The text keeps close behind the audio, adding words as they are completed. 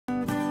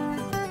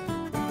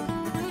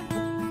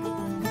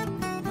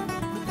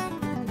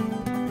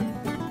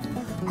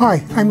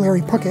Hi, I'm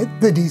Larry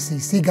Puckett, the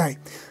DCC guy.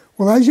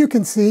 Well, as you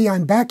can see,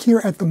 I'm back here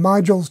at the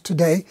modules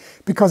today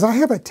because I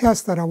have a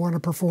test that I want to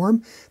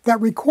perform that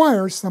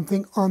requires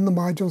something on the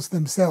modules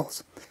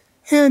themselves.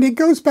 And it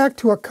goes back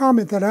to a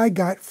comment that I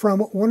got from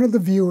one of the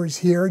viewers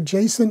here,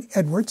 Jason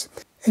Edwards.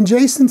 And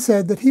Jason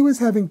said that he was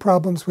having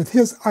problems with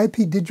his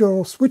IP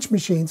digital switch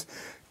machines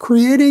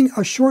creating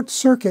a short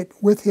circuit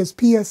with his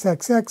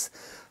PSXX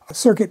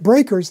circuit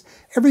breakers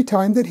every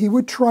time that he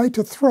would try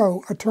to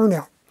throw a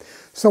turnout.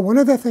 So one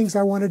of the things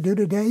I want to do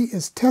today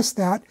is test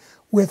that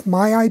with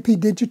my IP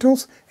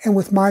digitals and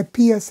with my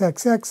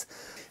PSXX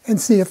and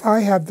see if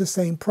I have the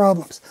same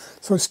problems.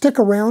 So stick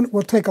around,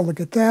 we'll take a look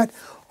at that.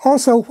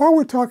 Also, while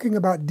we're talking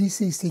about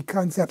DCC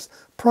Concepts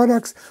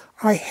products,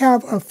 I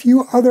have a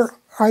few other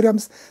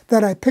items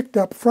that I picked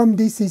up from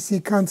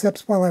DCC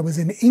Concepts while I was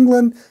in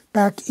England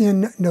back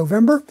in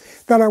November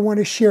that I want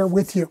to share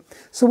with you.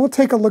 So we'll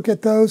take a look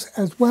at those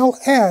as well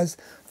as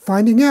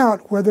finding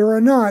out whether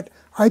or not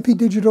IP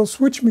digital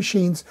switch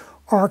machines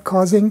are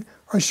causing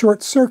a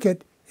short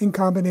circuit in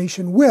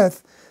combination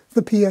with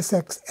the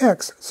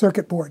PSXX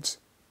circuit boards.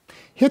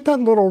 Hit that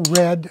little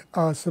red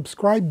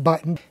subscribe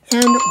button,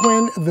 and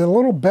when the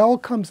little bell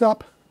comes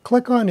up,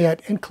 click on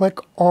it and click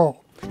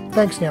all.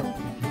 Thanks now.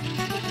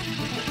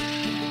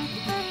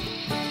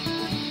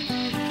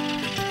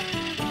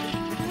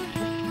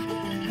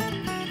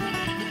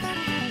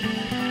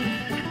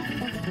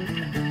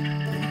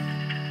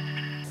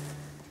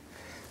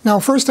 Now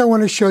first I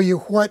want to show you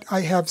what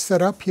I have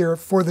set up here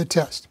for the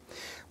test.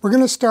 We're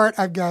going to start,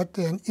 I've got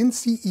an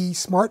NCE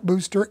Smart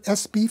Booster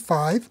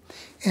SB5,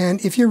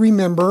 and if you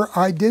remember,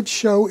 I did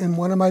show in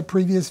one of my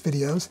previous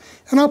videos,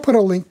 and I'll put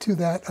a link to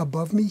that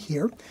above me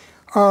here,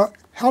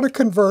 how to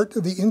convert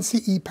the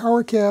NCE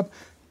power cab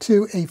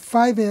to a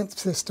 5 amp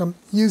system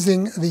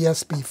using the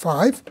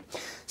SB5.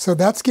 So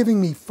that's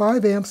giving me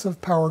 5 amps of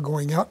power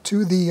going out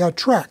to the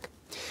track.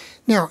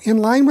 Now, in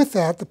line with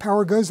that, the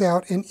power goes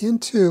out and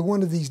into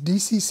one of these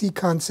DCC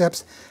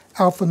Concepts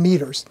alpha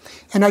meters.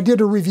 And I did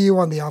a review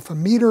on the alpha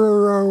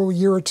meter a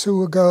year or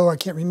two ago, I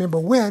can't remember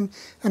when,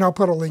 and I'll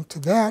put a link to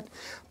that.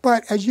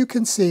 But as you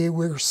can see,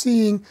 we're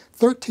seeing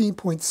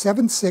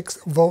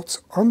 13.76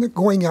 volts on the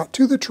going out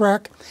to the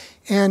track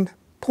and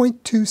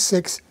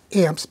 0.26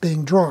 amps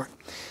being drawn.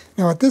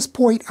 Now at this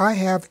point, I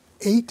have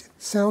 8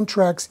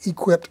 Soundtrax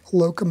equipped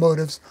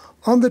locomotives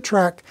on the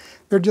track.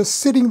 They're just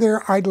sitting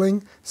there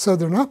idling, so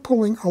they're not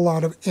pulling a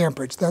lot of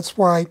amperage. That's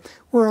why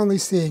we're only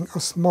seeing a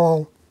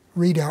small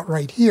readout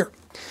right here.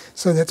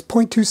 So that's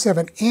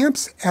 0.27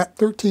 amps at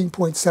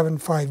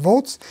 13.75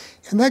 volts,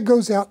 and that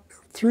goes out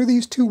through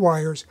these 2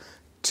 wires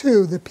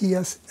to the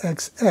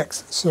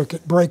PSXX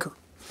circuit breaker.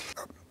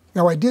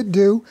 Now I did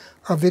do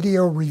a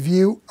video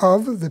review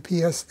of the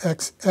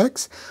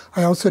PSXX.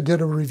 I also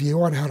did a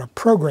review on how to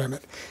program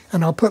it,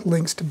 and I'll put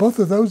links to both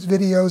of those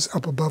videos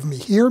up above me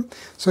here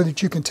so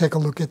that you can take a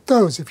look at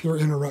those if you're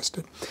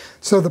interested.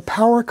 So the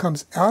power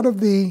comes out of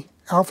the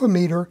alpha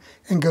meter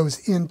and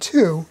goes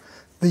into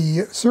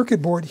the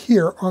circuit board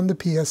here on the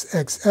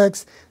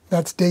PSXX.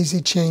 That's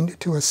daisy-chained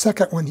to a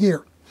second one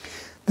here.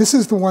 This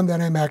is the one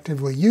that I'm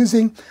actively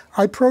using.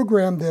 I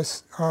programmed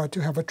this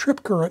to have a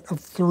trip current of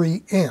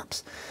 3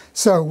 amps.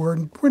 So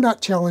we're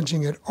not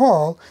challenging at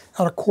all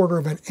at 1/4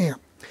 of an amp.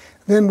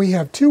 Then we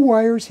have 2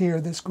 wires here,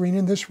 this green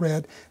and this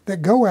red,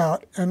 that go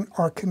out and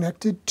are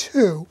connected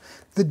to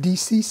the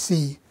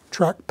DCC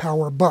track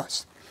power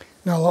bus.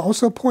 Now I'll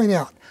also point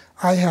out,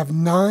 I have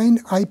 9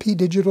 IP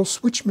digital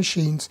switch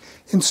machines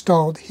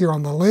installed here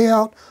on the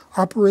layout,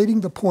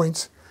 operating the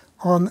points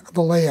on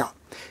the layout.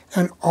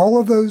 And all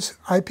of those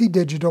IP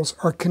digitals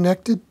are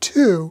connected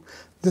to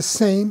the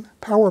same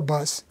power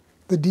bus,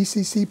 the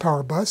DCC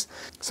power bus.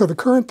 So the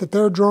current that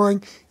they're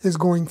drawing is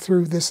going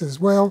through this as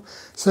well.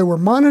 So we're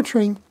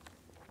monitoring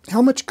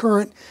how much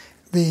current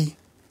the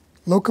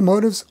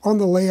locomotives on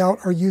the layout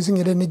are using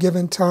at any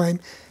given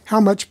time, how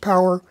much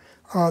power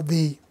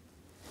the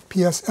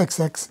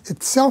PSXX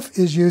itself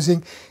is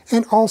using,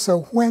 and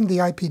also when the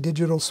IP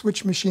digital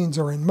switch machines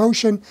are in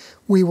motion,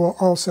 we will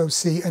also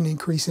see an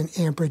increase in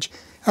amperage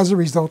as a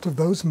result of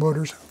those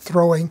motors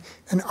throwing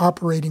and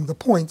operating the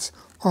points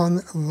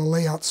on the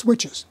layout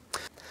switches.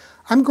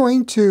 I'm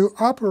going to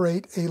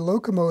operate a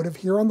locomotive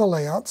here on the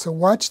layout, so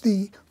watch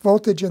the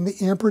voltage and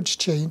the amperage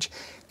change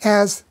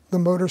as the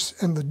motor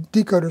and the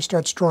decoder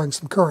starts drawing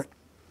some current.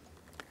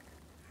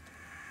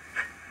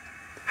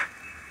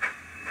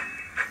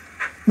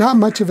 Not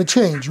much of a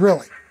change,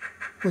 really.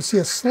 We'll see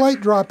a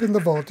slight drop in the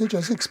voltage,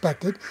 as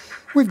expected.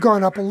 We've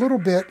gone up a little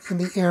bit in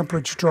the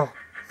amperage draw.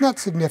 Not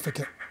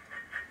significant.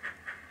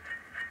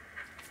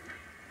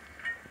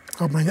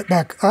 I'll bring it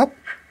back up.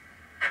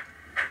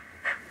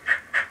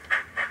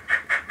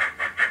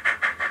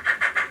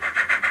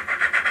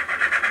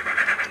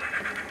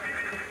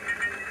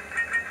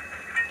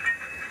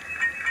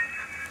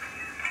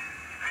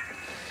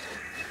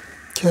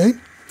 Okay.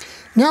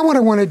 Now what I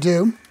want to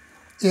do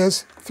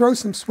is throw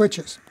some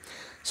switches.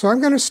 So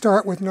I'm going to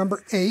start with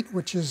number 8,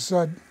 which is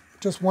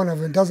just one of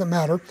them. It doesn't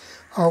matter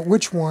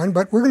which one,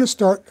 but we're going to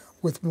start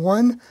with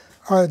one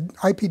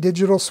IP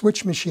digital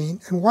switch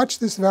machine, and watch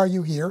this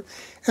value here,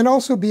 and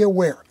also be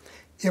aware,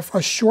 if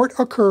a short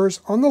occurs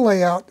on the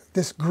layout,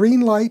 this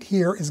green light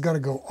here is going to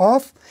go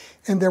off,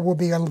 and there will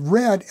be a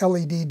red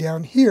LED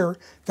down here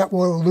that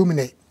will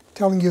illuminate,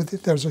 telling you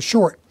that there's a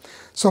short.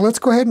 So let's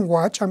go ahead and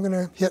watch. I'm going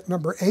to hit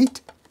number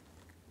 8.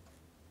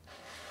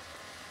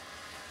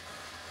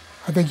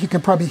 I think you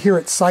can probably hear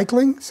it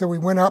cycling. So we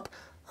went up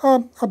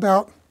to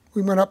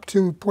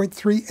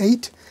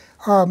 0.38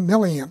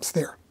 milliamps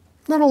there.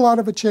 Not a lot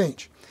of a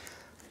change.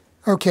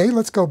 Okay,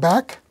 let's go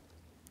back.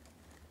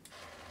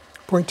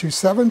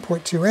 0.27,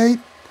 0.28.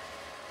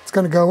 It's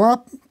going to go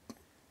up.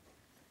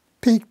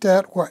 Peaked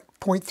at what?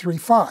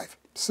 0.35.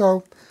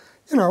 So,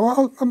 you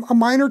know, a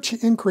minor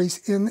increase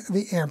in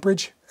the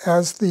amperage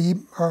as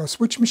the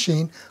switch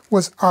machine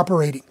was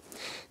operating.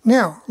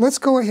 Now, let's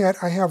go ahead.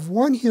 I have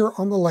one here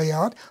on the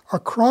layout, a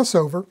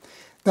crossover,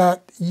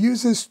 that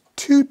uses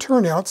 2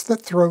 turnouts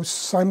that throw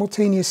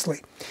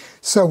simultaneously.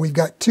 So we've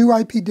got 2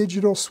 IP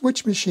digital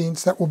switch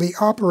machines that will be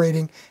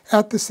operating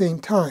at the same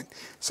time.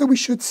 So we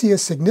should see a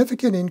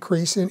significant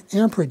increase in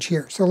amperage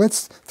here. So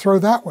let's throw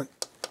that one.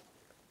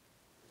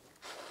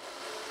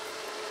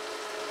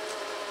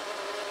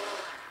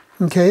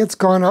 Okay, it's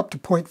gone up to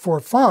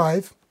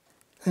 0.45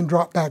 and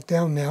dropped back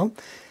down now.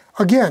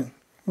 Again,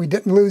 we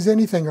didn't lose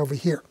anything over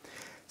here.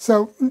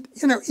 So,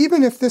 you know,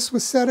 even if this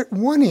was set at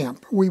 1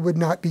 amp, we would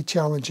not be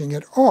challenging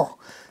at all.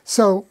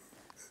 So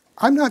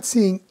I'm not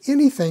seeing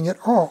anything at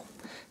all.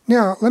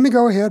 Now, let me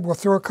go ahead. We'll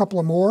throw a couple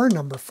of more.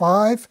 Number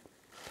 5.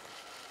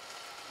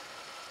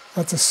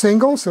 That's a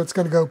single, so it's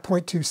going to go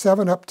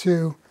 0.27 up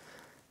to,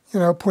 you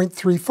know,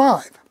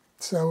 0.35.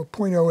 So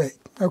 0.08.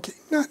 Okay,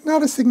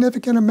 not a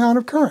significant amount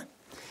of current.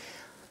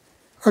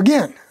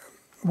 Again,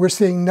 we're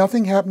seeing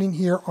nothing happening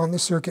here on the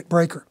circuit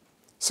breaker.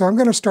 So I'm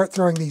going to start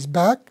throwing these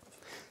back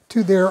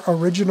to their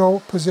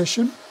original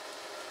position.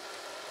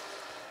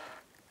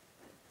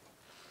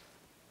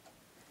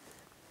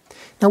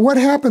 Now what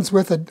happens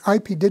with an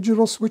IP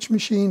digital switch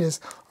machine is,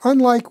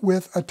 unlike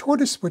with a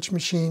tortoise switch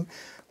machine,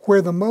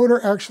 where the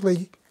motor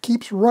actually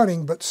keeps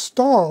running but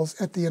stalls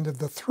at the end of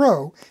the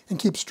throw and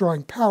keeps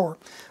drawing power,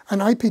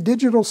 an IP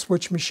digital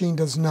switch machine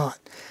does not.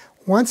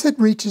 Once it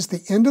reaches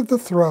the end of the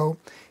throw,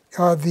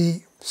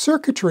 the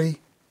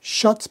circuitry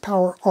shuts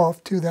power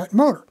off to that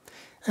motor,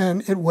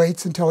 and it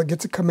waits until it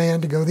gets a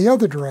command to go the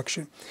other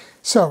direction.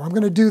 So I'm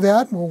going to do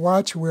that, and we'll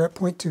watch. We're at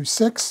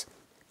 0.26.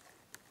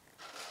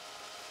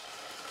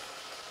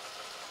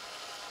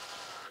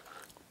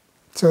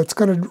 So it's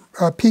going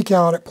to peak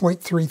out at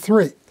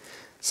 0.33.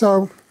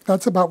 So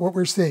that's about what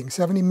we're seeing,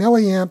 70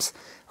 milliamps,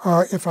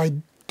 if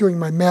I'm doing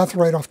my math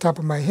right off the top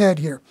of my head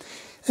here.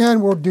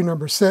 And we'll do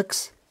number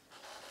 6.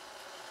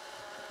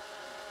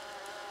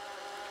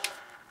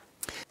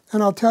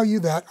 And I'll tell you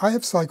that I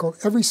have cycled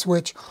every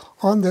switch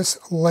on this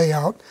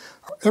layout,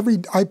 every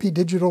IP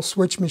digital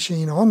switch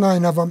machine, all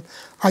 9 of them.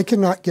 I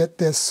cannot get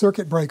this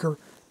circuit breaker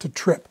to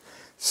trip.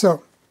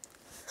 So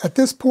at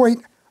this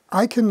point,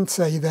 I can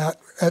say that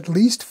at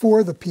least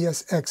for the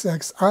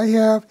PSXX I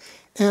have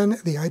and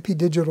the IP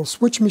digital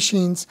switch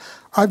machines,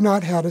 I've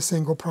not had a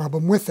single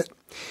problem with it.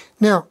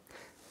 Now,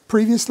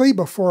 previously,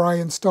 before I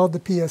installed the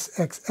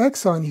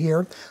PSXX on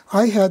here,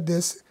 I had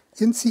this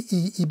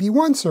NCE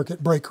EB1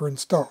 circuit breaker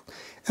installed.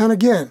 And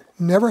again,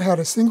 never had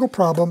a single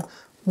problem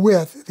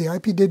with the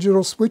IP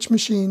digital switch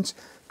machines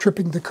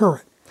tripping the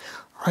current.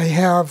 I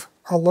have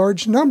a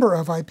large number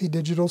of IP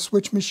digital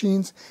switch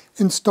machines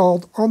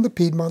installed on the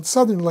Piedmont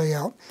Southern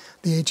layout,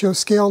 the HO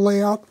scale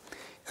layout.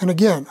 And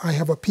again, I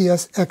have a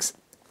PSX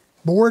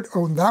board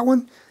on that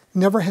one.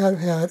 Never have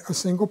had a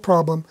single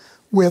problem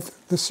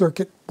with the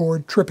circuit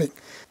board tripping.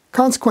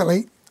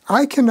 Consequently,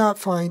 I cannot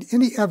find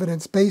any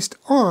evidence based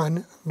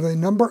on the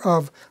number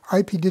of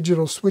IP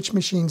digital switch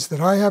machines that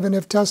I have and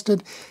have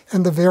tested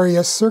and the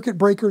various circuit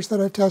breakers that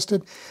I've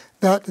tested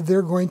that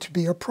they're going to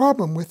be a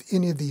problem with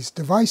any of these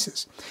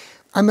devices.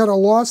 I'm at a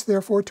loss,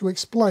 therefore, to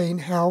explain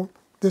how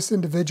this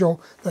individual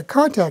that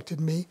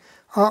contacted me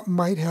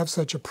might have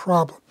such a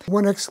problem.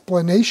 One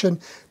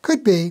explanation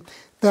could be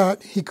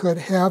that he could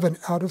have an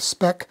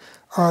out-of-spec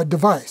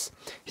device.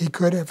 He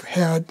could have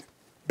had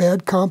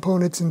bad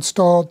components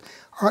installed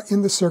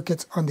in the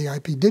circuits on the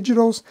IP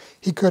digitals.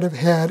 He could have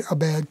had a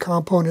bad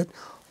component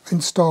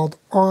installed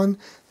on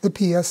the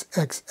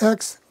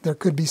PSXX. There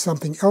could be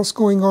something else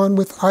going on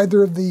with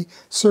either of the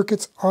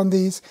circuits on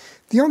these.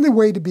 The only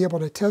way to be able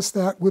to test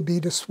that would be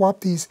to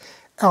swap these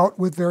out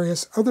with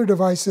various other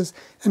devices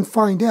and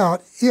find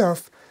out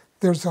if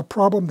there's a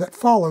problem that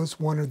follows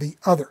one or the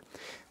other.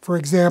 For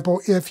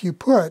example, if you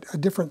put a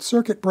different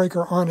circuit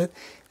breaker on it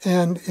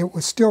and it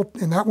was still,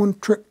 and that one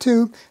tripped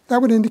too,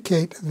 that would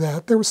indicate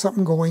that there was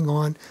something going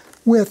on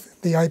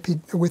with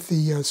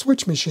the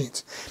switch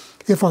machines.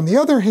 If on the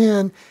other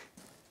hand,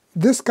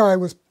 this guy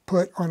was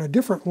put on a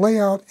different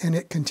layout and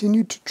it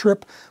continued to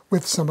trip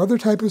with some other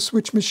type of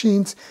switch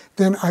machines,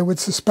 then I would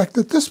suspect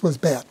that this was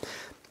bad.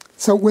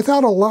 So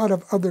without a lot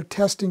of other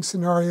testing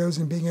scenarios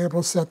and being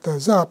able to set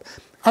those up,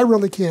 I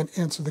really can't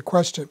answer the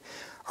question.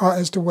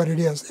 as to what it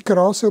is. It could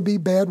also be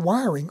bad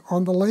wiring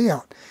on the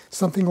layout,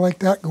 something like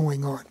that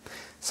going on.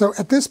 So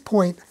at this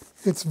point,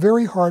 it's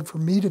very hard for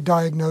me to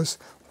diagnose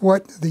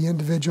what the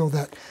individual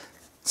that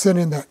sent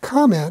in that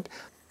comment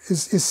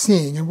is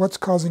seeing and what's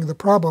causing the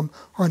problem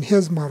on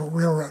his model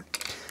railroad.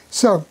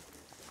 So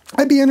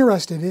I'd be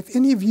interested if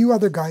any of you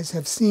other guys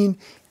have seen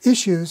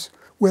issues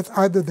with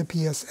either the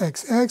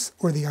PSXX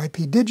or the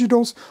IP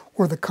Digitals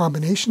or the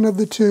combination of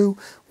the two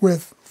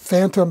with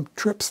phantom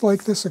trips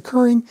like this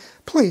occurring.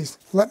 Please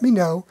let me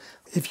know.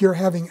 If you're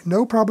having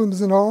no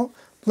problems at all,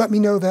 let me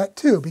know that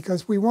too,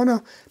 because we want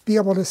to be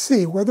able to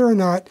see whether or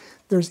not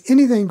there's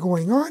anything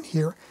going on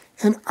here,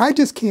 and I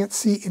just can't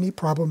see any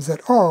problems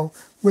at all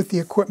with the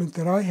equipment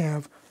that I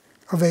have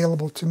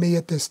available to me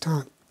at this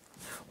time.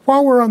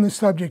 While we're on the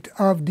subject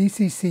of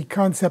DCC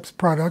Concepts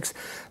products,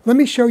 let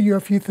me show you a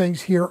few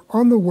things here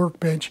on the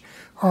workbench.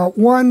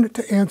 One,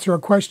 to answer a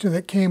question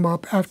that came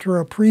up after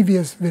a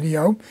previous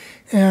video,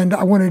 and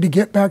I wanted to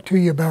get back to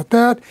you about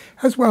that,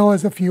 as well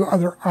as a few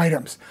other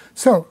items.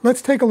 So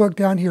let's take a look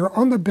down here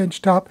on the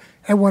bench top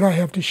at what I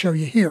have to show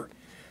you here.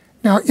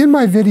 Now, in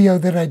my video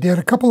that I did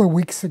a couple of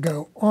weeks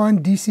ago on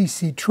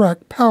DCC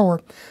Track Power,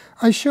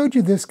 I showed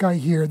you this guy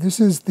here. This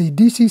is the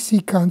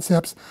DCC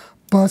Concepts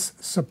bus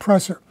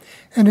suppressor,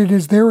 and it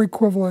is their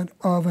equivalent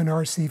of an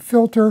RC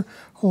filter,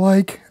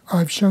 like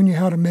I've shown you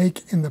how to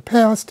make in the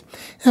past,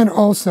 and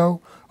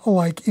also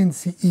like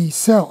NCE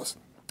cells.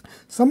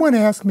 Someone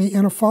asked me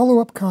in a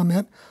follow-up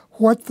comment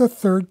what the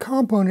third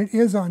component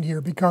is on here,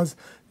 because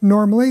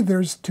normally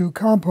there's two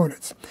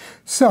components.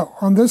 So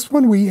on this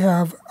one we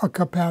have a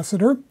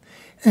capacitor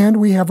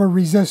and we have a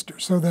resistor.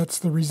 So that's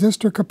the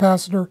resistor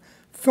capacitor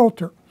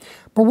filter.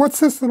 But what's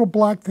this little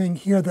black thing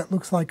here that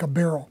looks like a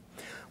barrel?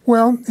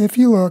 Well, if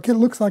you look, it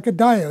looks like a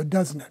diode,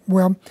 doesn't it?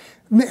 Well,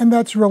 and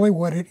that's really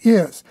what it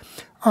is.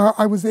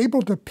 I was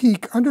able to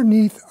peek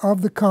underneath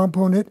of the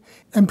component,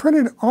 and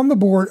printed on the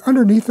board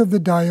underneath of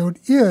the diode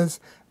is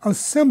a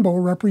symbol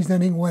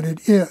representing what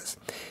it is.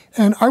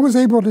 And I was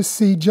able to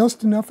see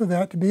just enough of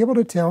that to be able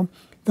to tell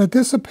that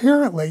this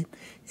apparently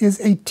is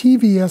a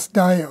TVS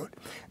diode.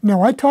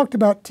 Now, I talked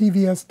about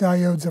TVS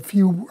diodes a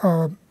few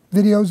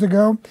videos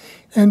ago,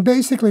 and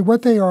basically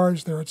what they are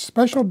is they're a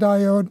special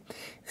diode,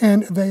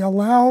 and they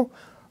allow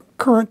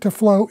current to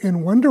flow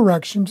in one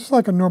direction, just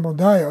like a normal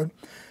diode,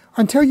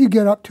 until you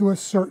get up to a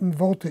certain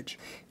voltage.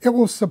 It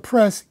will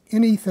suppress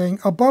anything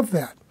above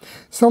that.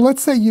 So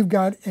let's say you've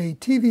got a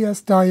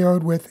TVS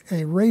diode with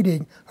a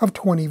rating of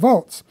 20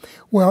 volts.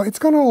 Well, it's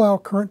going to allow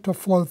current to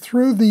flow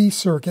through the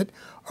circuit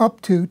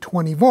up to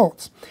 20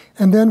 volts.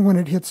 And then when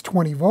it hits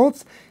 20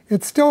 volts,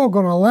 it's still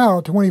going to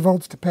allow 20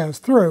 volts to pass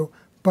through,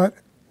 but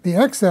the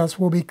excess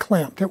will be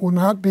clamped. It will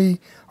not be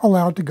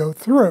allowed to go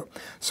through.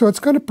 So it's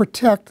going to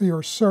protect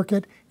your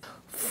circuit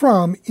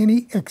from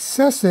any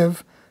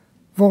excessive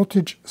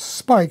voltage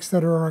spikes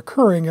that are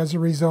occurring as a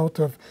result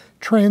of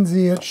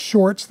transient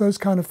shorts, those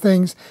kind of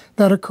things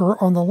that occur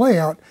on the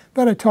layout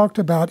that I talked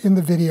about in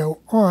the video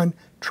on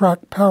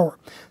track power.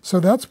 So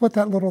that's what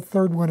that little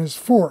third one is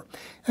for.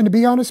 And to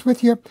be honest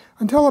with you,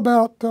 until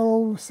about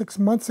 6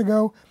 months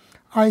ago,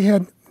 I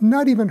had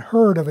not even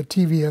heard of a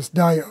TVS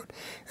diode.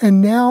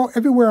 And now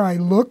everywhere I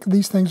look,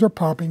 these things are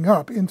popping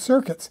up in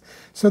circuits.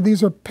 So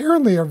these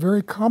apparently are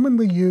very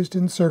commonly used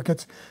in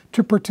circuits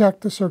to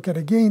protect the circuit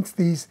against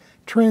these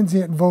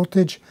transient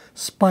voltage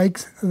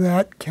spikes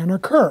that can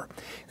occur.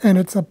 And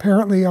it's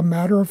apparently a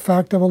matter of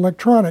fact of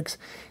electronics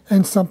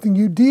and something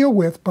you deal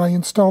with by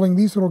installing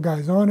these little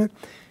guys on it.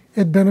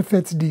 It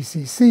benefits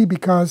DCC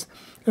because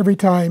every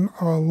time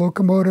a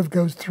locomotive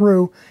goes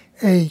through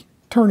a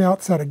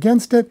turnout set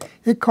against it,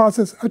 it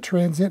causes a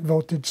transient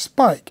voltage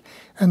spike.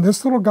 And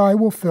this little guy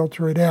will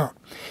filter it out.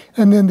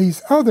 And then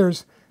these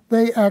others,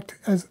 they act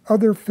as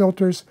other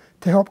filters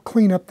to help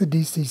clean up the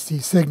DCC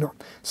signal.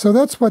 So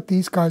that's what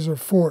these guys are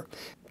for.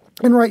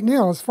 And right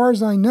now, as far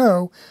as I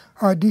know,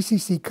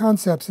 DCC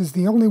Concepts is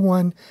the only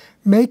one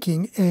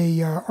making a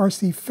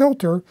RC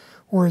filter,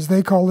 or as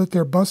they call it,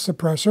 their bus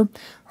suppressor,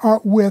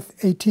 with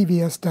a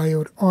TVS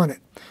diode on it.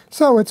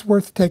 So it's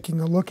worth taking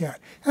a look at.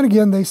 And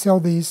again, they sell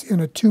these in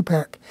a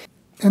 2-pack.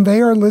 And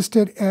they are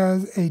listed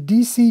as a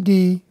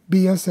DCD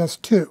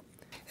BSS2.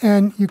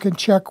 And you can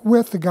check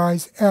with the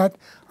guys at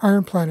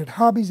Iron Planet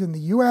Hobbies in the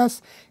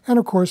US, and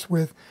of course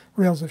with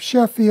Rails of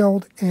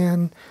Sheffield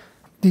and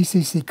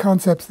DCC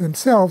Concepts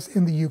themselves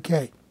in the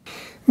UK.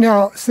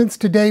 Now, since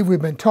today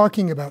we've been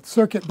talking about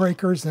circuit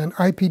breakers and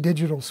IP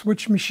digital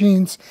switch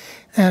machines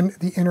and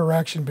the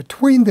interaction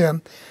between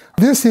them,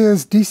 this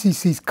is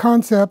DCC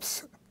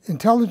Concepts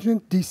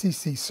intelligent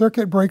DCC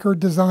circuit breaker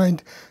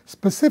designed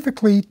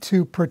specifically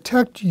to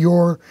protect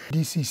your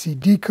DCC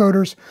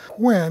decoders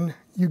when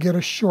you get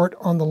a short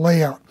on the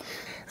layout.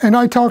 And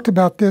I talked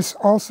about this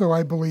also,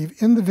 I believe,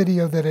 in the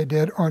video that I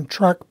did on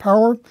track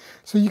power.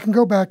 So you can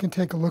go back and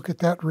take a look at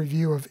that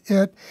review of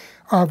it.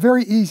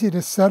 Very easy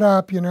to set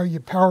up. You know, your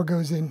power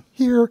goes in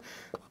here,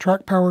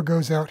 track power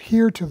goes out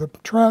here to the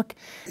track.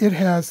 It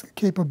has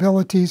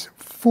capabilities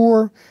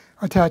for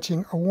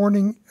attaching a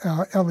warning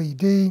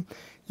LED.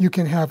 You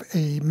can have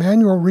a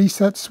manual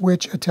reset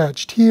switch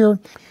attached here.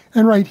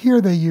 And right here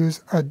they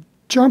use a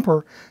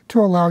jumper to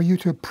allow you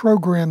to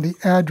program the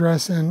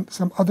address and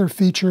some other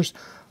features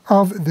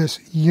of this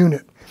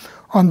unit.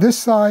 On this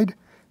side,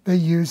 they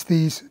use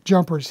these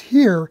jumpers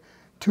here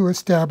to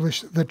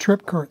establish the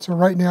trip current. So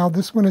right now,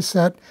 this one is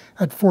set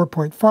at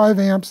 4.5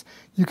 amps.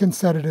 You can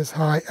set it as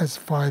high as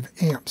 5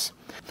 amps.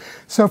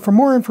 So for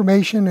more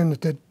information and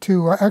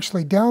to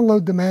actually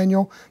download the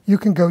manual, you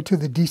can go to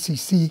the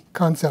DCC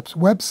Concepts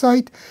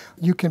website.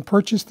 You can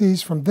purchase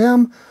these from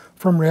them,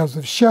 from Rails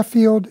of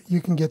Sheffield.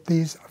 You can get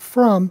these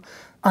from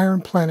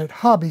Iron Planet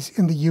Hobbies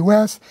in the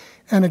US.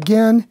 And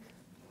again,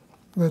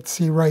 let's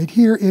see right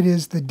here, it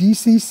is the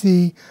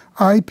DCC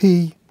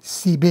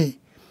IPCB.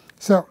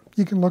 So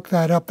you can look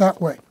that up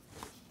that way.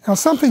 Now,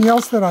 something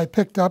else that I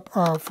picked up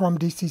from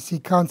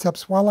DCC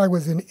Concepts while I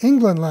was in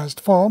England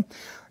last fall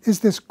is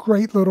this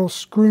great little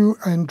screw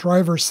and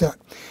driver set.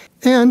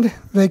 And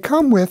they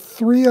come with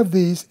 3 of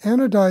these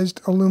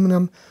anodized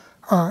aluminum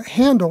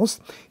handles.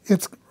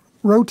 It's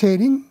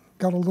rotating,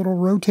 got a little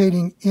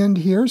rotating end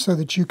here so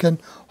that you can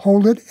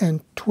hold it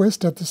and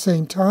twist at the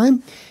same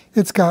time.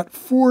 It's got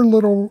 4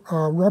 little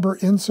rubber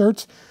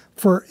inserts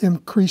for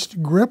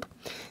increased grip.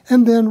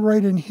 And then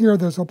right in here,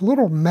 there's a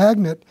little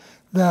magnet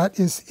that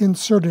is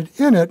inserted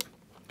in it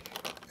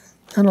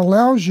and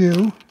allows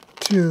you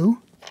to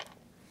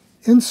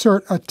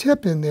insert a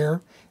tip in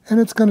there, and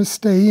it's going to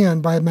stay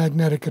in by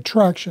magnetic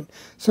attraction.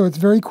 So it's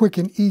very quick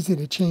and easy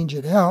to change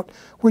it out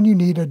when you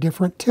need a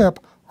different tip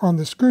on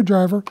the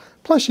screwdriver.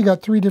 Plus you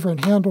got 3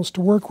 different handles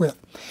to work with.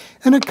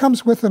 And it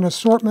comes with an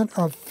assortment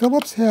of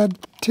Phillips head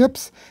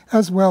tips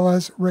as well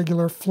as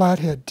regular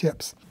flathead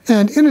tips.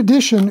 And in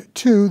addition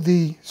to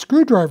the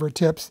screwdriver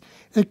tips,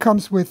 it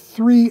comes with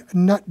 3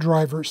 nut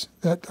drivers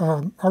that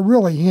are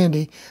really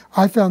handy.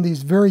 I found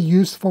these very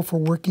useful for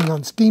working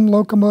on steam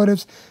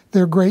locomotives.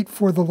 They're great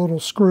for the little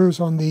screws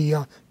on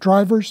the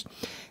drivers.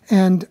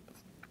 And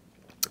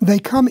they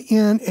come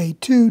in a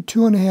 2,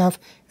 2.5,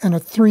 and a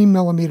 3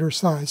 millimeter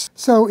size.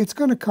 So it's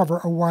going to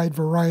cover a wide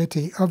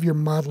variety of your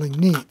modeling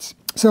needs.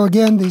 So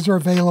again, these are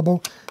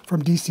available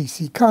from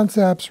DCC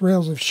Concepts,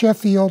 Rails of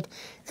Sheffield,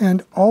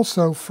 and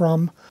also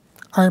from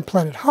Iron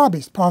Planet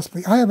Hobbies,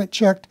 possibly. I haven't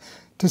checked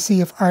to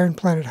see if Iron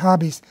Planet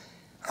Hobbies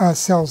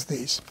sells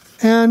these.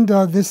 And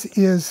this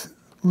is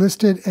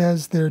listed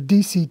as their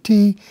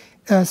DCT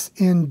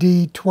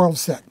SND 12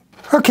 set.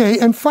 Okay,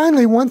 and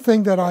finally, one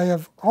thing that I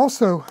have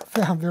also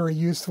found very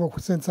useful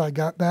since I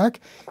got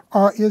back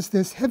is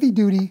this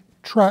heavy-duty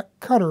track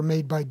cutter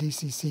made by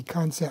DCC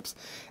Concepts.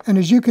 And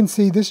as you can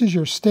see, this is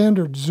your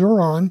standard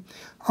Xuron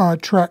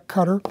track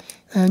cutter,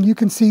 and you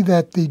can see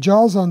that the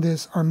jaws on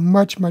this are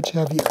much, much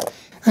heavier.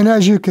 And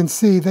as you can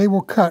see, they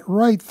will cut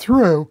right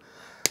through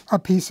a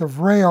piece of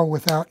rail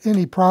without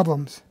any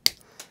problems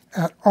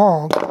at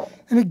all.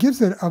 And it gives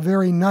it a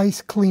very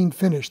nice, clean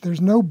finish. There's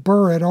no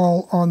burr at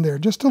all on there.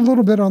 Just a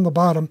little bit on the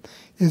bottom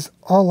is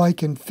all I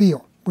can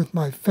feel with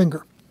my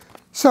finger.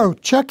 So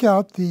check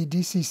out the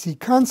DCC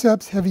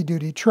Concepts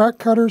heavy-duty track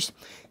cutters,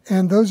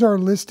 and those are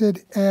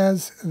listed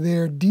as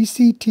their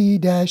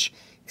DCT-HTC.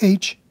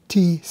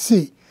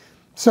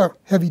 So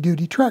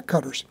heavy-duty track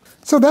cutters.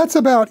 So that's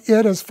about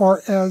it as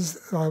far as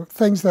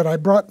things that I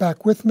brought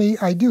back with me.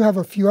 I do have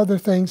a few other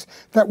things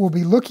that we'll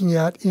be looking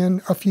at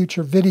in a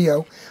future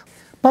video.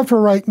 But for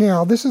right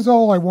now, this is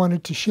all I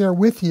wanted to share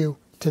with you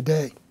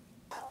today.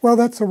 Well,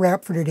 that's a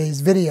wrap for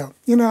today's video.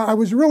 You know, I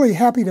was really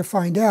happy to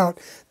find out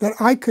that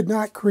I could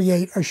not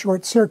create a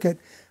short circuit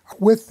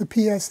with the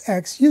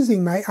PSX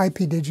using my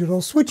IP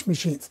Digital switch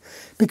machines,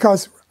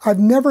 because I've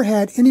never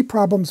had any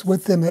problems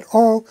with them at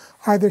all,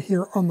 either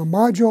here on the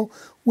module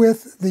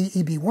with the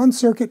EB1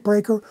 circuit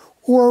breaker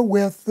or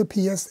with the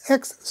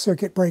PSX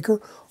circuit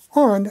breaker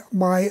on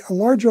my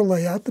larger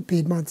layout, the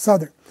Piedmont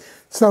Southern.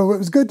 So it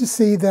was good to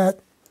see that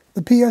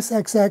the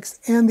PSXX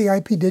and the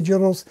IP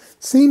Digitals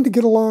seem to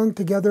get along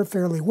together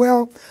fairly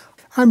well.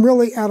 I'm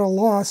really at a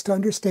loss to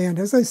understand,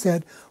 as I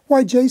said,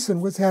 why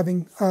Jason was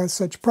having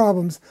such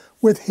problems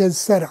with his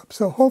setup.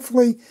 So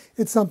hopefully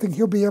it's something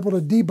he'll be able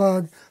to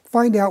debug,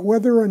 find out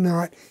whether or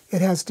not it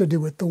has to do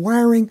with the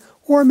wiring,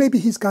 or maybe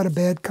he's got a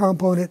bad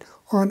component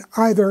on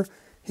either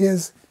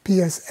his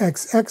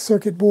PSXX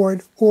circuit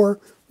board or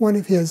one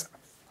of his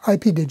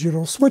IP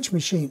Digital switch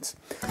machines.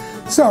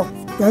 So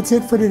that's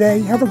it for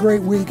today. Have a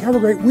great week, have a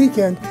great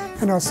weekend,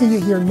 and I'll see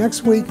you here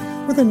next week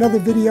with another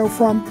video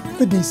from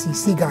the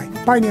DCC Guy.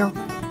 Bye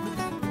now.